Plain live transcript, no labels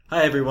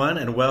Hi everyone,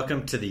 and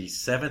welcome to the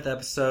 7th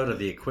episode of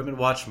the Equipment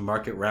Watch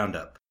Market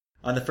Roundup.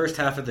 On the first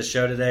half of the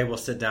show today, we'll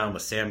sit down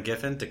with Sam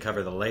Giffen to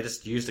cover the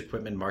latest used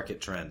equipment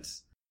market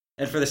trends.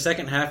 And for the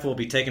second half, we'll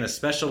be taking a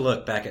special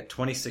look back at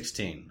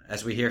 2016,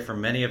 as we hear from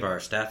many of our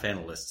staff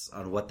analysts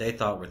on what they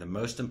thought were the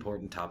most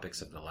important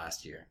topics of the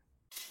last year.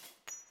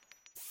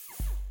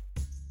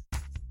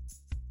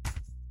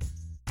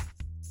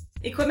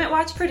 Equipment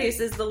Watch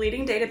produces the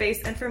leading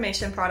database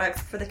information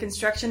products for the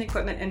construction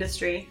equipment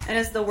industry and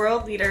is the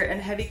world leader in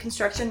heavy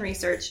construction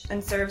research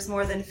and serves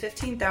more than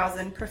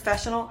 15,000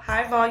 professional,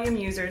 high-volume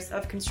users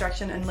of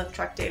construction and lift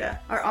truck data.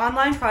 Our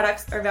online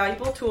products are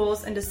valuable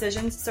tools in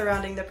decisions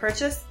surrounding the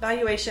purchase,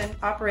 valuation,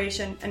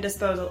 operation, and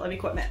disposal of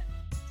equipment.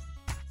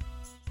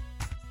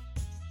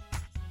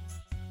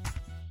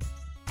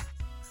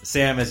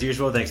 Sam, as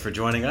usual, thanks for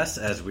joining us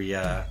as we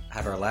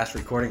have our last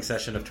recording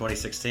session of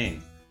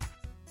 2016.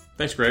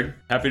 Thanks, Greg.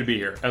 Happy to be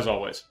here, as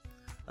always.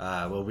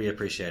 Well, we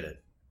appreciate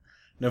it.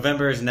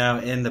 November is now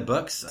in the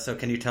books, so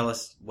can you tell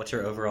us what's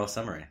your overall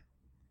summary?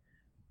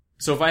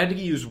 So if I had to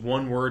use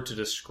one word to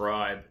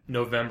describe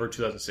November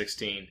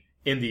 2016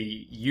 in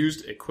the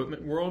used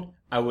equipment world,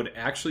 I would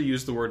actually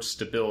use the word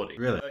stability.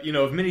 Really?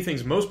 Of many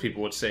things most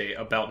people would say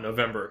about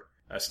November,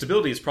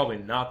 stability is probably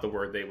not the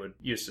word they would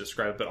use to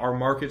describe it, but our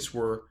markets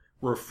were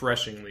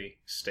refreshingly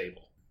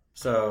stable.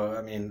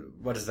 So,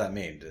 what does that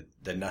mean?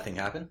 Did nothing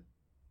happen?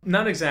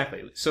 Not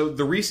exactly. So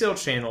the resale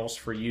channels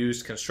for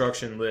used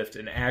construction, lift,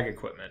 and ag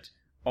equipment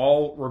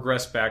all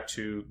regressed back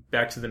to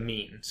the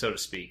mean, so to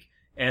speak,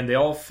 and they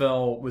all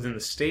fell within the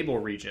stable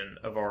region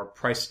of our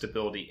price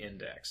stability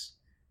index.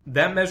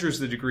 That measures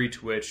the degree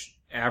to which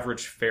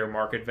average fair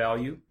market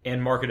value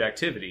and market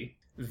activity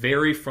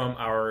vary from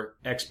our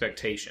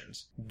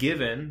expectations,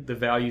 given the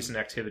values and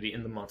activity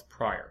in the month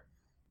prior.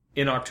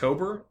 In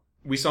October,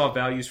 we saw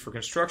values for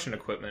construction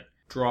equipment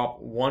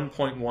drop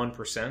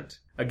 1.1%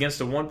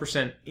 against a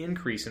 1%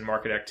 increase in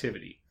market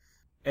activity.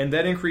 And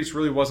that increase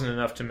really wasn't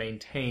enough to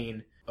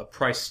maintain a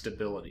price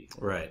stability.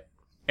 Right.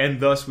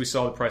 And thus we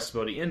saw the price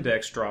stability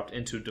index dropped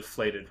into a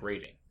deflated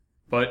rating.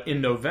 But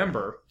in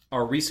November,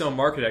 our resale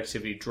market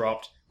activity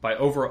dropped by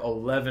over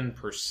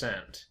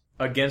 11%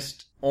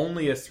 against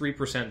only a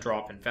 3%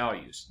 drop in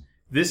values.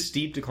 This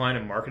steep decline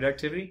in market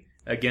activity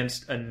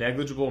against a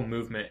negligible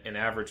movement in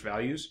average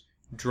values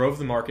drove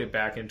the market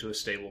back into a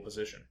stable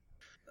position.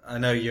 I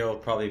know you'll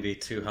probably be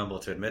too humble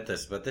to admit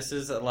this, but this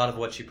is a lot of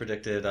what you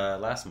predicted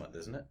last month,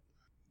 isn't it?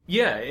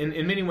 Yeah,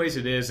 in many ways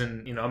it is,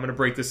 and I'm going to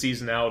break the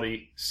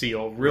seasonality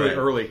seal really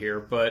early here,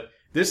 but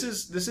this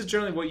is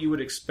generally what you would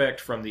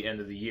expect from the end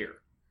of the year.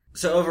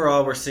 So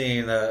overall, we're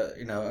seeing a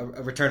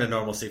return to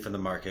normalcy from the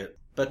market.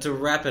 But to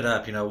wrap it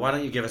up, why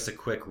don't you give us a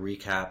quick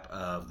recap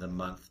of the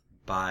month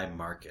by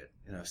market?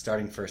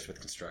 Starting first with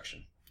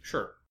construction.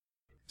 Sure.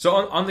 So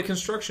on the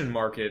construction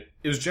market,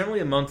 it was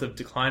generally a month of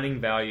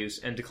declining values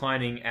and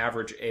declining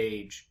average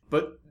age,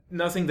 but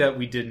nothing that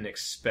we didn't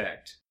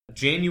expect.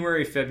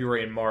 January,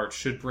 February, and March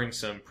should bring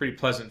some pretty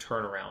pleasant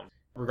turnaround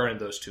regarding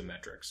those two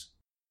metrics.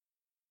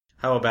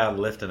 How about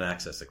lift and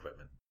access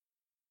equipment?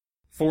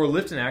 For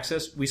lift and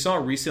access, we saw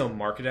resale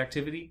market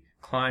activity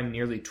climb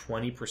nearly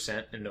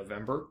 20% in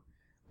November,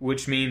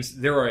 which means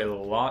there are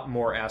a lot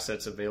more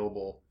assets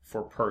available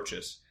for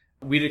purchase.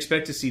 We'd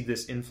expect to see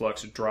this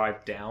influx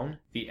drive down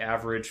the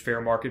average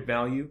fair market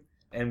value,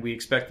 and we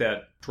expect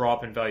that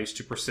drop in values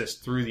to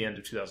persist through the end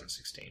of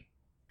 2016.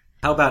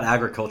 How about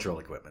agricultural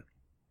equipment?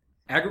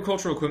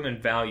 Agricultural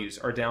equipment values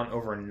are down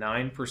over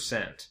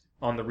 9%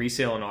 on the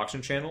resale and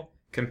auction channel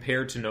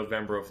compared to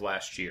November of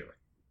last year.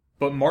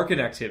 But market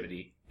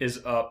activity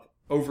is up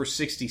over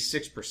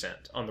 66%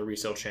 on the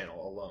resale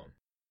channel alone.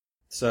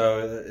 So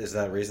is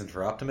that reason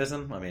for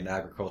optimism?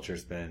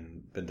 Agriculture's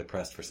been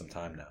depressed for some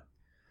time now.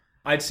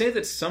 I'd say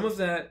that some of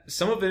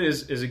it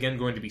is again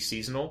going to be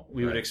seasonal.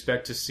 We would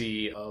expect to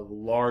see a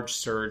large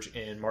surge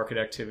in market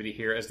activity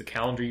here as the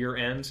calendar year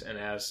ends and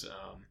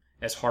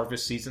as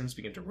harvest seasons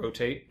begin to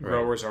rotate. Right.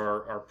 Growers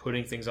are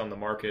putting things on the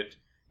market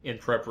in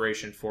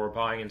preparation for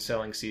buying and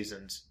selling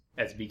seasons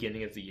at the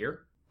beginning of the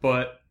year.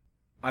 But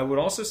I would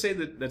also say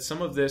that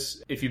some of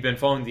this, if you've been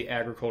following the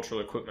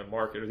agricultural equipment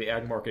market or the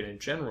ag market in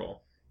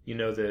general, you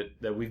know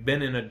that we've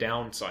been in a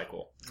down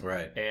cycle.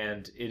 Right.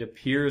 And it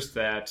appears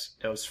that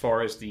as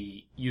far as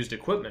the used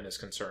equipment is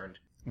concerned,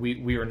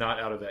 we are not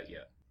out of that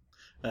yet.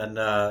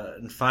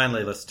 And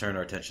finally, let's turn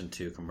our attention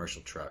to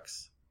commercial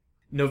trucks.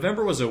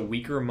 November was a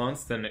weaker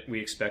month than we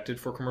expected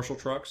for commercial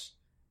trucks,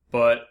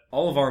 but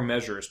all of our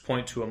measures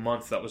point to a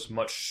month that was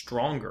much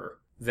stronger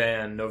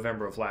than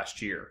November of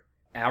last year.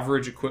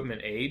 Average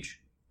equipment age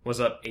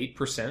was up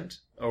 8%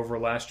 over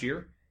last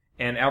year,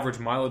 and average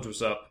mileage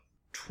was up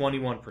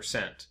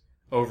 21%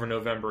 over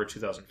November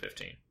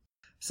 2015.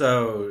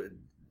 So,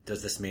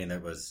 does this mean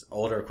it was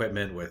older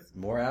equipment with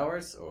more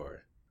hours,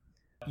 or?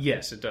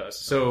 Yes, it does.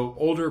 So,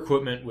 older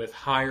equipment with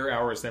higher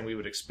hours than we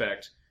would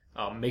expect,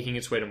 making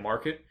its way to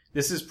market.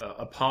 This is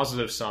a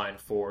positive sign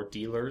for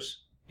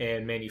dealers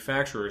and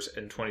manufacturers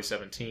in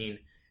 2017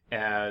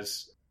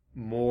 as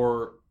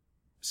more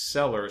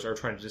sellers are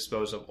trying to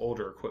dispose of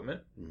older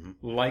equipment,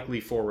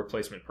 likely for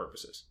replacement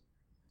purposes.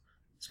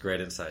 It's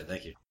great insight.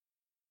 Thank you.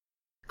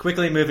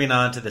 Quickly moving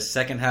on to the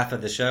second half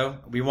of the show,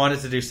 we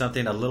wanted to do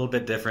something a little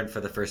bit different for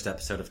the first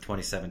episode of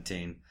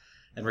 2017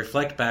 and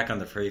reflect back on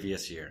the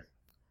previous year.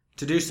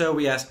 To do so,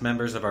 we asked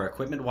members of our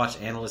Equipment Watch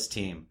analyst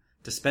team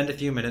to spend a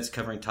few minutes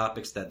covering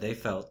topics that they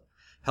felt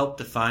helped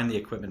define the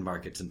equipment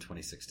markets in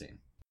 2016.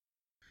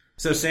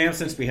 So Sam,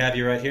 since we have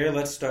you right here,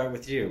 let's start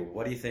with you.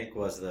 What do you think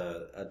was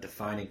a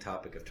defining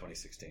topic of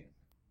 2016?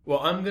 Well,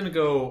 I'm going to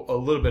go a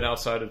little bit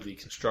outside of the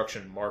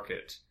construction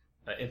market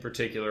in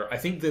particular. I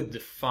think the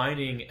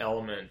defining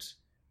element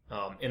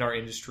in our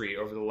industry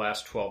over the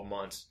last 12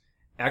 months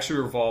actually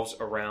revolves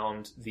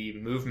around the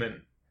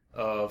movement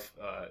of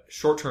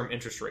short-term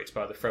interest rates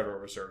by the Federal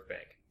Reserve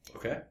Bank.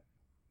 Okay.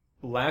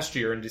 Last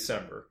year in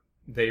December,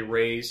 they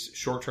raised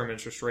short-term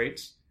interest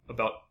rates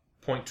about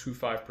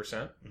 0.25%.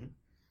 Mm-hmm.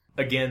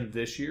 Again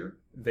this year,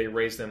 they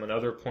raised them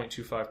another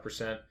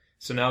 0.25%.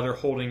 So now they're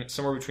holding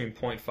somewhere between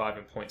 0.5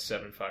 and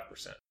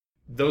 0.75%.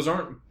 Those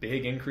aren't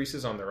big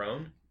increases on their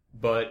own,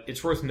 but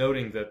it's worth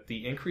noting that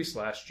the increase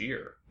last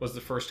year was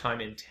the first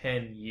time in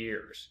 10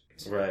 years.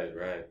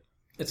 Right.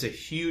 It's a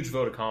huge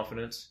vote of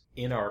confidence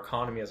in our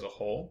economy as a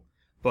whole,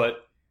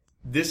 but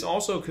this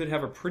also could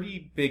have a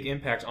pretty big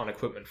impact on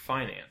equipment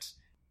finance.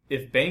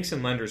 If banks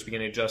and lenders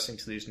begin adjusting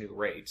to these new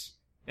rates,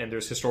 and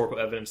there's historical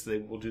evidence that they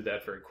will do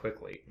that very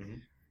quickly,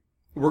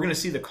 we're going to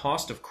see the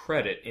cost of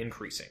credit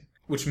increasing,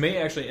 which may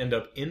actually end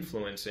up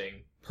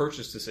influencing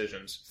purchase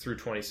decisions through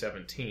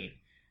 2017.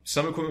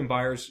 Some equipment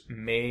buyers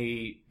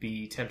may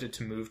be tempted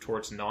to move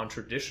towards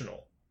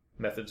non-traditional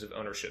methods of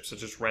ownership,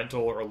 such as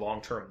rental or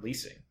long-term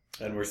leasing.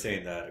 And we're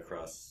seeing that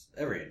across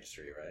every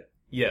industry, right?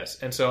 Yes,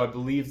 and so I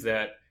believe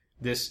that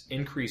this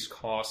increased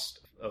cost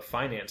of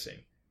financing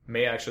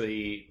may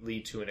actually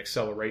lead to an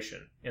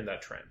acceleration in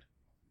that trend.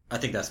 I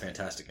think that's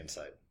fantastic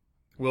insight.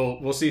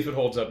 We'll see if it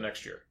holds up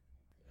next year.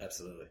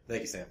 Absolutely.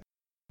 Thank you, Sam.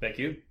 Thank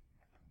you.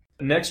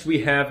 Next,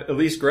 we have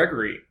Elise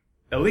Gregory.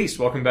 Elise,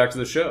 welcome back to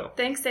the show.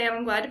 Thanks, Sam.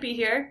 I'm glad to be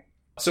here.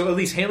 So,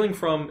 Elise, hailing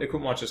from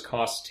Equipment Watch's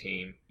cost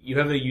team, you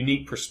have a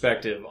unique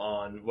perspective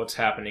on what's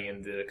happening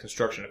in the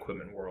construction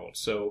equipment world.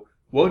 So,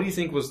 what do you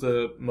think was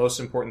the most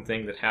important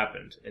thing that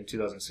happened in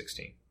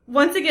 2016?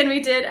 Once again,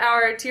 we did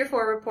our Tier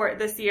 4 report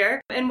this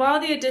year, and while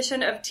the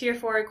addition of Tier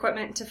 4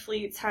 equipment to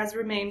fleets has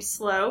remained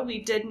slow,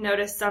 we did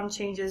notice some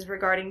changes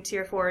regarding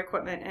Tier 4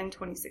 equipment in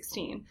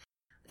 2016.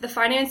 The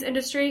finance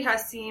industry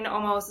has seen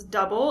almost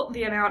double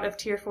the amount of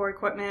Tier 4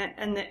 equipment,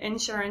 and the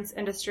insurance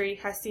industry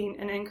has seen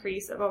an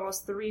increase of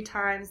almost 3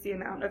 times the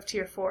amount of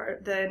Tier 4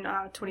 than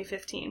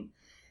 2015.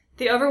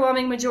 The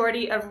overwhelming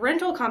majority of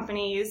rental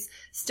companies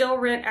still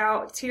rent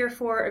out Tier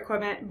 4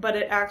 equipment, but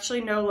it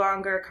actually no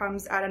longer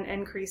comes at an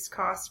increased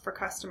cost for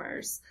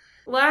customers.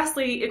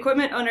 Lastly,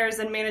 equipment owners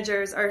and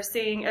managers are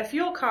seeing a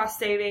fuel cost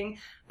saving,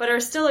 but are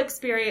still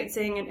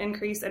experiencing an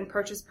increase in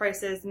purchase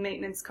prices,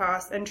 maintenance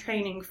costs, and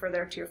training for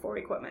their Tier 4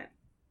 equipment.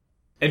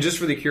 And just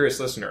for the curious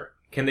listener,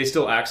 can they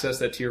still access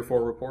that Tier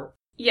 4 report?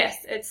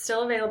 Yes, it's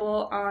still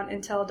available on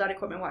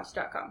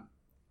intel.equipmentwatch.com.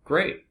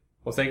 Great.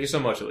 Well, thank you so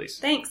much, Elise.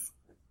 Thanks.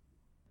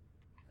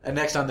 And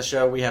next on the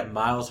show, we have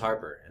Miles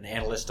Harper, an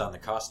analyst on the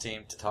cost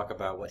team, to talk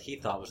about what he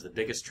thought was the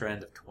biggest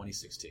trend of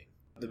 2016.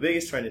 The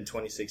biggest trend in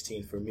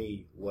 2016 for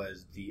me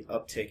was the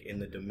uptick in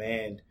the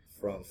demand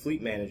from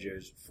fleet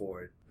managers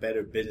for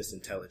better business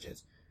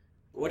intelligence.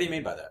 What do you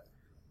mean by that?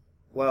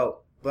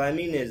 Well, what I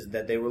mean is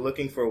that they were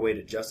looking for a way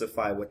to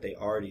justify what they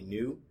already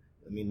knew.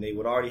 I mean, they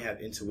would already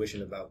have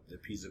intuition about the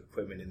piece of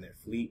equipment in their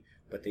fleet,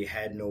 but they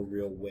had no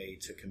real way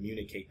to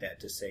communicate that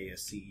to, say, a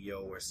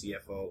CEO or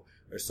CFO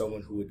or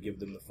someone who would give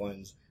them the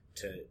funds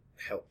to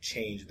help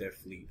change their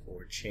fleet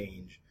or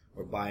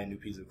buy a new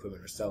piece of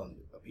equipment or sell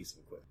a piece of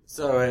equipment.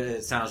 So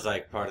it sounds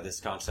like part of this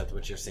concept,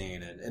 which you're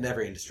seeing in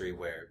every industry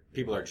where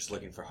people are just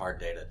looking for hard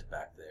data to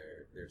back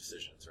their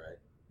decisions, right?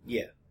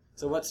 Yeah.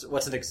 So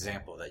what's an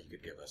example that you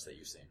could give us that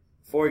you've seen?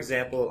 For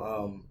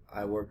example,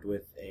 I worked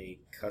with a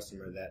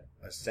customer that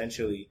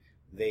essentially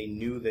they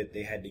knew that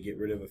they had to get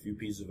rid of a few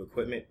pieces of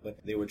equipment,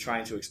 but they were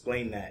trying to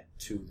explain that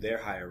to their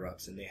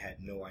higher-ups, and they had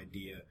no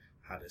idea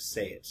how to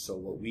say it. So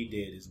what we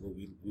did is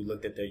we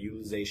looked at their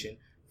utilization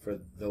for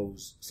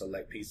those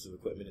select pieces of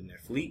equipment in their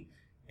fleet,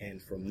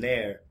 and from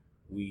there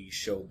we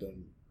showed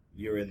them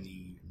you're in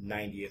the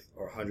 90th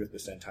or 100th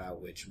percentile,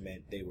 which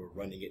meant they were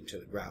running it into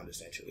the ground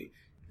essentially.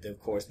 Of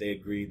course, they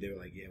agreed. They were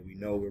like, yeah, we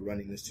know we're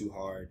running this too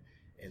hard.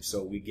 And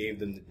so we gave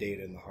them the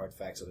data and the hard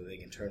facts so that they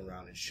can turn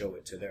around and show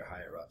it to their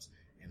higher-ups,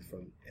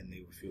 and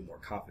they would feel more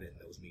confident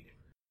in those meetings.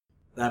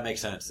 That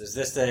makes sense. Is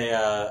this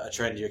a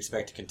trend you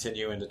expect to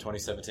continue into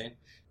 2017?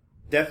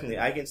 Definitely.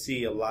 I can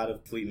see a lot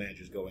of fleet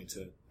managers going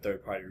to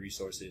third-party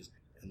resources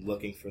and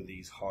looking for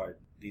these hard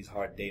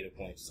data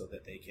points so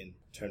that they can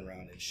turn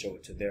around and show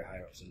it to their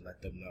higher-ups and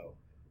let them know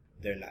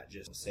they're not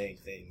just saying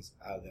things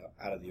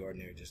out of the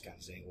ordinary, just kind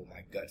of saying, well,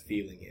 my gut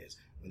feeling is,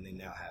 when they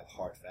now have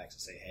hard facts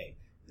to say, hey,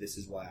 this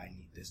is why I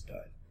need this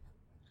done.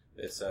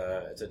 It's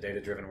a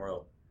data-driven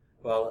world.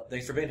 Well,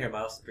 thanks for being here,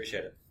 Miles.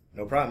 Appreciate it.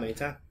 No problem.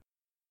 Anytime.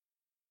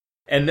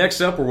 And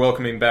next up, we're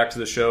welcoming back to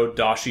the show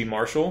Dashi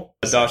Marshall.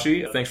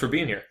 Dashi, thanks for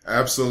being here.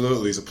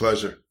 Absolutely. It's a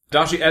pleasure.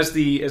 Dashi, as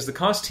the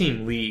cost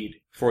team lead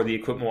for the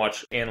Equipment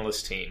Watch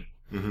analyst team,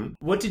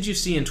 what did you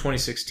see in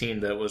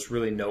 2016 that was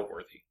really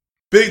noteworthy?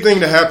 Big thing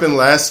to happen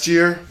last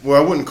year.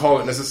 Well, I wouldn't call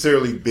it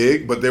necessarily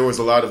big, but there was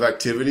a lot of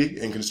activity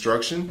in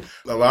construction.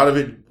 A lot of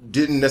it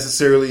didn't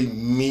necessarily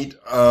meet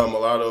a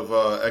lot of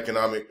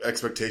economic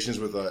expectations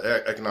with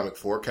economic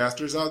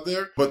forecasters out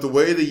there. But the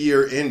way the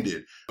year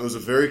ended, it was a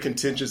very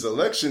contentious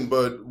election.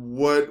 But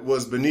what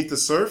was beneath the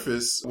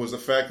surface was the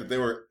fact that there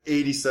were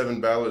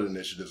 87 ballot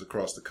initiatives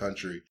across the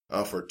country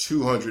for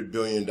 $200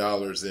 billion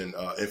in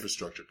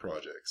infrastructure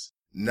projects.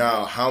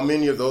 Now, how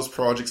many of those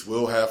projects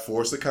will have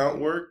force account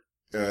work?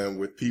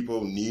 With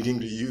people needing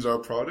to use our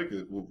product,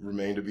 it will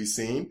remain to be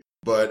seen.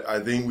 But I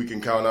think we can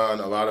count on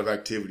a lot of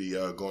activity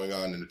going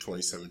on into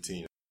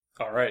 2017.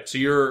 All right. So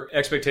your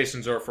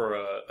expectations are for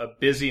a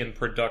busy and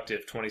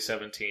productive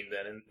 2017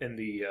 then in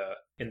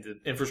the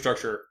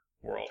infrastructure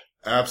world.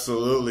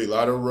 Absolutely. A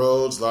lot of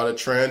roads, a lot of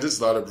transits,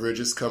 a lot of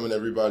bridges coming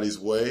everybody's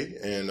way,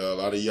 and a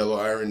lot of yellow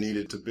iron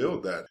needed to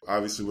build that.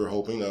 Obviously, we're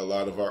hoping that a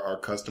lot of our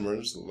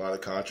customers, a lot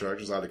of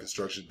contractors, a lot of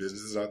construction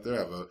businesses out there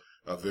have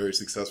a very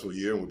successful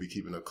year, and we'll be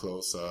keeping a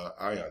close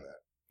eye on that.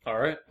 All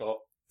right. Well,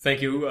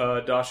 thank you,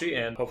 Dashi,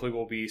 and hopefully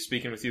we'll be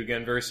speaking with you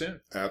again very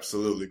soon.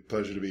 Absolutely.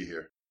 Pleasure to be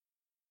here.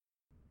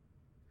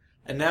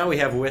 And now we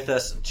have with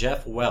us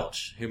Jeff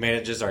Welch, who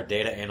manages our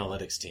data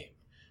analytics team.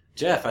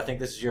 Jeff, I think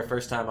this is your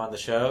first time on the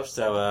show,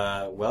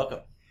 so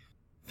welcome.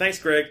 Thanks,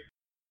 Greg.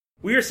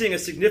 We are seeing a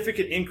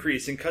significant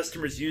increase in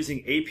customers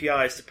using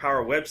APIs to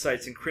power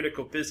websites and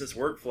critical business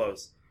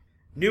workflows.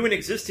 New and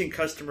existing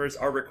customers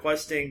are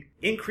requesting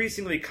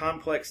increasingly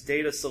complex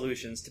data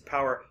solutions to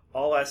power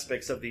all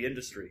aspects of the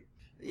industry.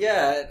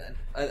 Yeah,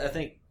 I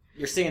think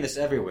you're seeing this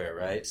everywhere,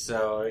 right?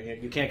 So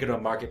you can't go to a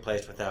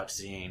marketplace without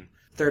seeing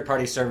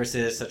third-party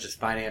services such as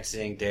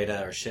financing,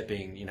 data, or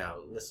shipping,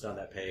 listed on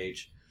that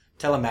page.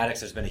 Telematics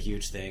has been a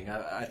huge thing.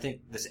 I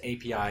think this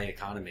API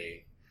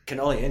economy can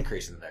only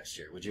increase in the next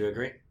year. Would you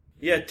agree?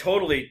 Yeah,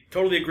 totally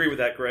agree with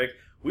that, Greg.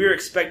 We are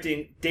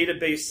expecting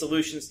database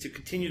solutions to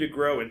continue to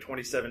grow in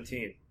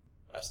 2017.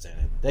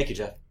 Outstanding. Thank you,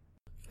 Jeff.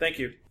 Thank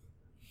you.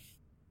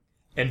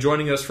 And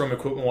joining us from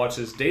Equipment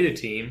Watch's data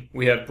team,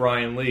 we have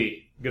Brian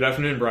Lee. Good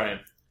afternoon, Brian.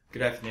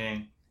 Good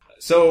afternoon.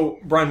 So,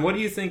 Brian, what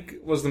do you think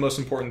was the most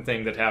important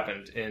thing that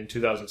happened in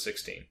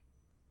 2016?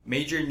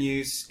 Major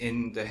news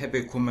in the heavy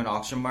equipment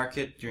auction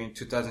market during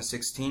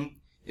 2016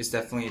 is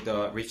definitely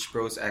the Rich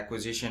Bros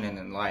acquisition and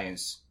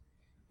alliance.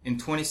 In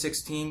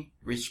 2016,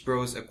 Rich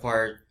Bros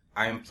acquired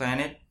Iron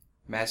Planet,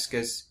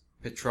 Mascus,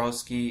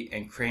 Petrowski,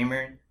 and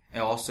Kramer,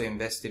 and also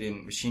invested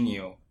in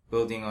Machinio,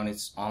 building on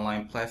its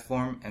online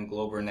platform and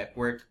global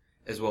network,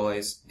 as well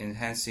as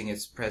enhancing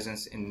its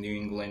presence in the New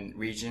England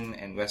region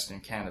and Western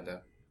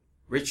Canada.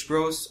 Rich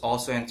Bros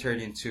also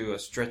entered into a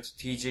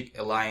strategic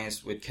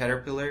alliance with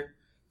Caterpillar,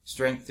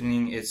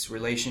 strengthening its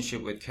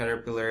relationship with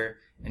Caterpillar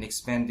and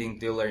expanding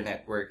dealer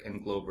network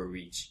and global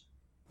reach.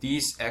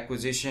 These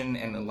acquisition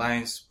and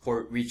alliance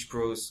support Rich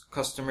Bros'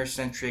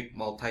 customer-centric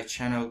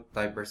multi-channel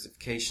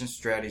diversification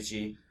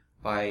strategy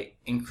by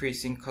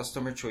increasing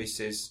customer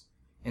choices,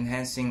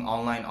 enhancing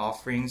online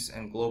offerings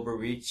and global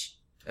reach,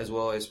 as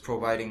well as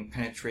providing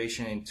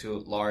penetration into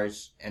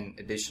large and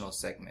additional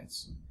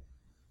segments.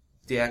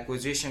 The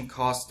acquisition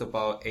cost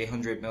about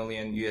 $800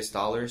 million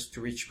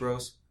to Rich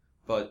Bros,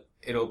 but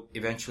it'll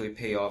eventually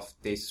pay off.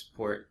 They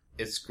support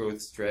its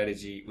growth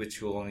strategy,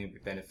 which will only be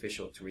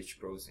beneficial to Rich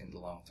Bros in the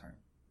long term.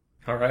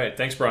 All right.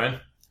 Thanks, Brian.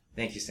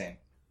 Thank you, Sam.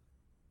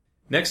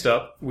 Next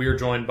up, we are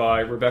joined by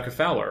Rebecca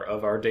Fowler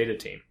of our data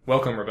team.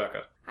 Welcome,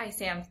 Rebecca. Hi,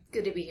 Sam.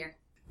 Good to be here.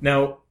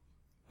 Now,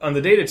 on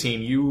the data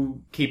team,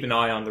 you keep an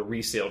eye on the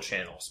resale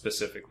channel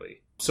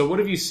specifically. So what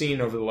have you seen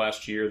over the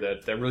last year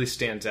that really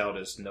stands out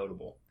as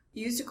notable?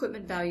 Used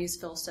equipment values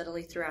fell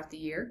steadily throughout the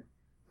year.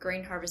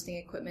 Grain harvesting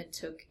equipment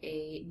took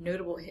a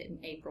notable hit in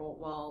April,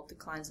 while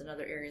declines in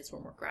other areas were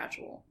more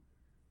gradual.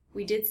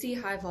 We did see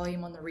high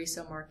volume on the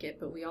resale market,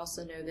 but we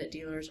also know that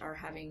dealers are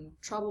having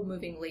trouble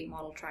moving late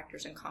model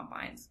tractors and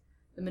combines.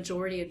 The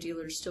majority of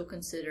dealers still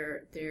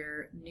consider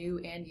their new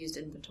and used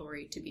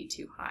inventory to be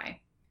too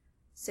high.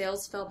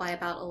 Sales fell by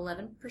about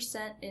 11%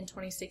 in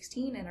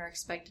 2016 and are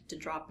expected to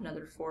drop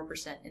another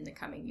 4% in the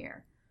coming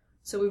year.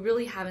 So we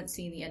really haven't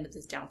seen the end of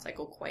this down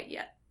cycle quite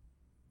yet.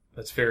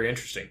 That's very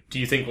interesting. Do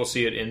you think we'll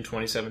see it in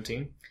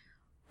 2017?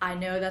 I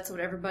know that's what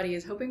everybody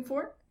is hoping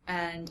for,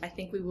 and I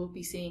think we will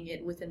be seeing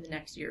it within the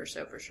next year or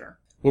so for sure.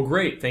 Well,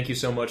 great. Thank you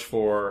so much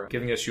for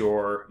giving us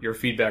your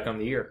feedback on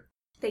the year.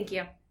 Thank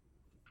you.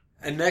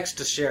 And next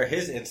to share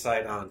his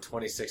insight on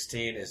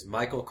 2016 is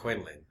Michael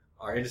Quinlan,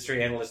 our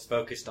industry analyst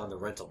focused on the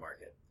rental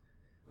market.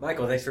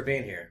 Michael, thanks for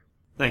being here.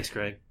 Thanks,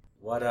 Greg.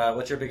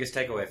 What's your biggest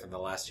takeaway from the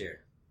last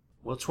year?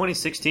 Well,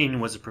 2016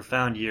 was a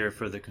profound year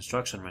for the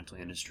construction rental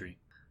industry.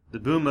 The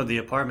boom of the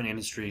apartment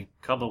industry,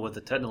 coupled with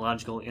the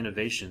technological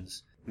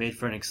innovations, made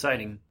for an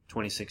exciting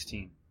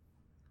 2016.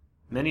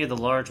 Many of the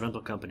large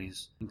rental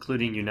companies,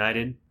 including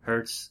United,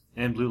 Hertz,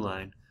 and Blue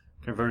Line,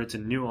 converted to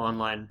new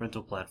online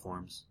rental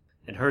platforms,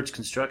 and Hertz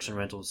Construction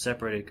Rental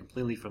separated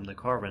completely from the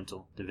car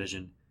rental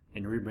division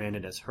and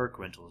rebranded as Herc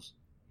Rentals,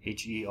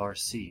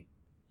 H-E-R-C.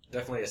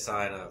 Definitely a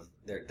sign of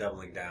they're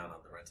doubling down on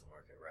the rental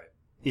market, right?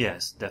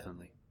 Yes,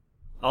 definitely.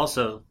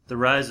 Also, the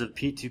rise of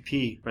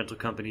P2P rental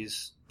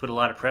companies put a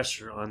lot of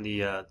pressure on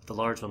the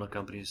large rental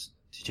companies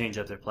to change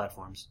up their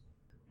platforms.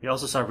 We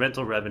also saw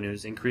rental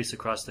revenues increase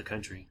across the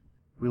country.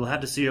 We will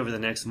have to see over the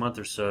next month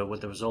or so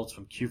what the results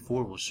from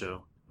Q4 will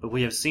show, but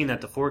we have seen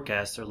that the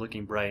forecasts are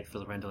looking bright for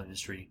the rental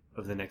industry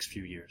over the next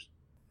few years.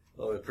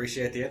 Well, we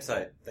appreciate the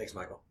insight. Thanks,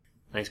 Michael.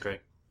 Thanks, Greg.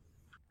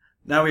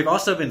 Now, we've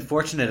also been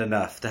fortunate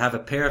enough to have a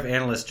pair of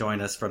analysts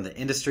join us from the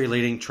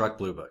industry-leading Truck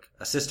Blue Book,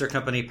 a sister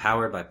company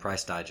powered by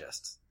Price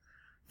Digests.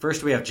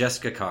 First, we have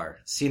Jessica Carr,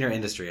 Senior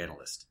Industry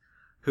Analyst,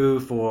 who,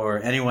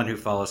 for anyone who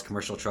follows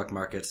commercial truck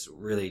markets,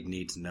 really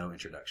needs no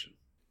introduction.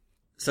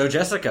 So,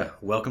 Jessica,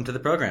 welcome to the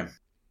program.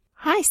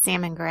 Hi,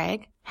 Sam and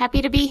Greg.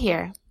 Happy to be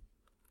here.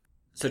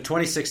 So,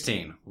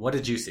 2016, what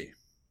did you see?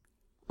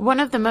 One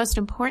of the most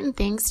important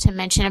things to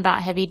mention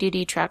about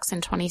heavy-duty trucks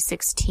in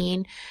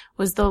 2016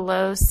 was the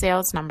low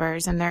sales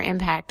numbers and their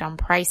impact on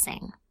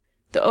pricing.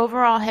 The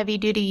overall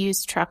heavy-duty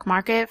used truck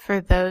market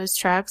for those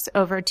trucks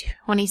over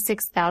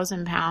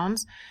 26,000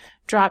 pounds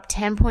dropped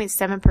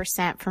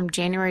 10.7% from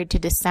January to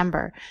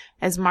December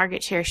as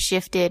market share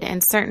shifted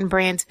and certain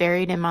brands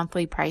varied in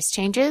monthly price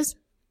changes.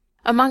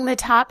 Among the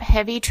top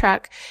heavy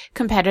truck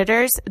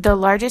competitors, the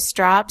largest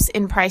drops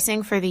in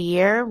pricing for the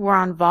year were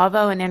on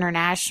Volvo and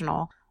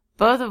International,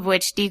 both of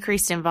which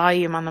decreased in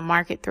volume on the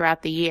market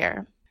throughout the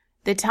year.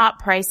 The top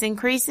price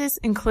increases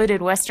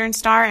included Western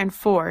Star and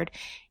Ford,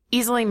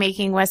 easily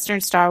making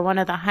Western Star one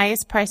of the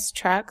highest priced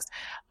trucks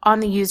on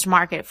the used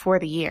market for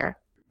the year.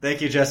 Thank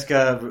you,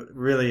 Jessica.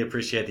 Really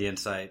appreciate the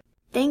insight.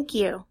 Thank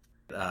you.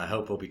 I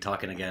hope we'll be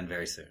talking again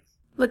very soon.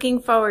 Looking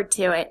forward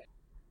to it.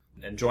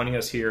 And joining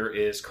us here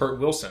is Kurt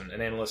Wilson, an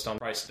analyst on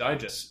Price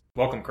Digest.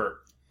 Welcome, Kurt.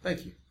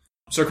 Thank you.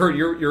 So, Kurt,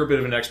 you're a bit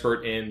of an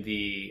expert in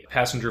the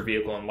passenger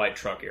vehicle and light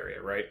truck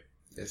area, right?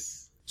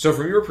 Yes. So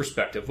from your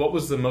perspective, what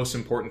was the most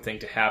important thing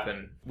to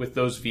happen with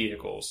those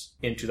vehicles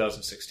in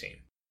 2016?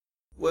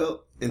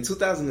 Well, in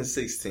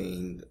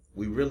 2016,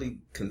 we really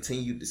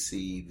continued to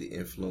see the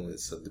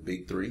influence of the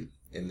big three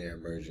and their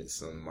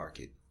emergence on the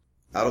market.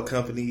 Auto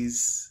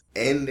companies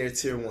and their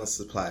tier one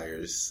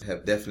suppliers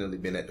have definitely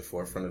been at the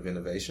forefront of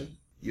innovation.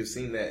 You've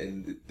seen that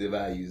in the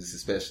values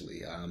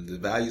especially. The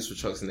values for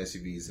trucks and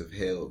SUVs have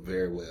held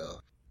very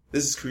well.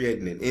 This is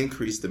creating an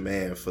increased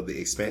demand for the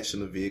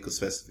expansion of vehicle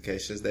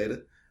specifications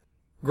data.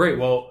 Great.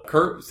 Well,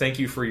 Kurt, thank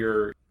you for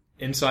your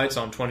insights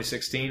on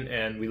 2016,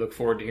 and we look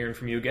forward to hearing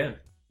from you again.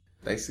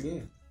 Thanks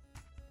again.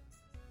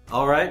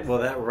 All right, well,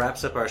 that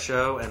wraps up our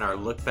show and our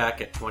look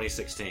back at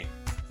 2016.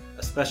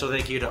 A special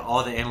thank you to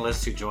all the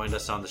analysts who joined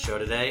us on the show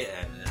today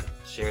and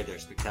shared their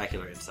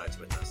spectacular insights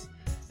with us.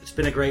 It's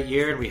been a great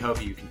year, and we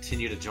hope you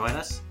continue to join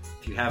us.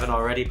 If you haven't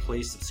already,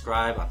 please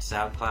subscribe on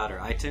SoundCloud or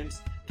iTunes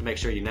to make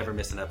sure you never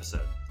miss an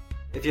episode.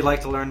 If you'd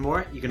like to learn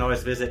more, you can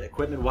always visit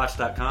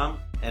equipmentwatch.com,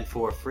 and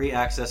for free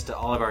access to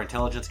all of our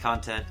intelligence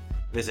content,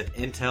 visit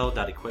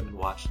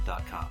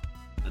intel.equipmentwatch.com.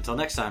 Until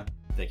next time,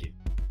 thank you.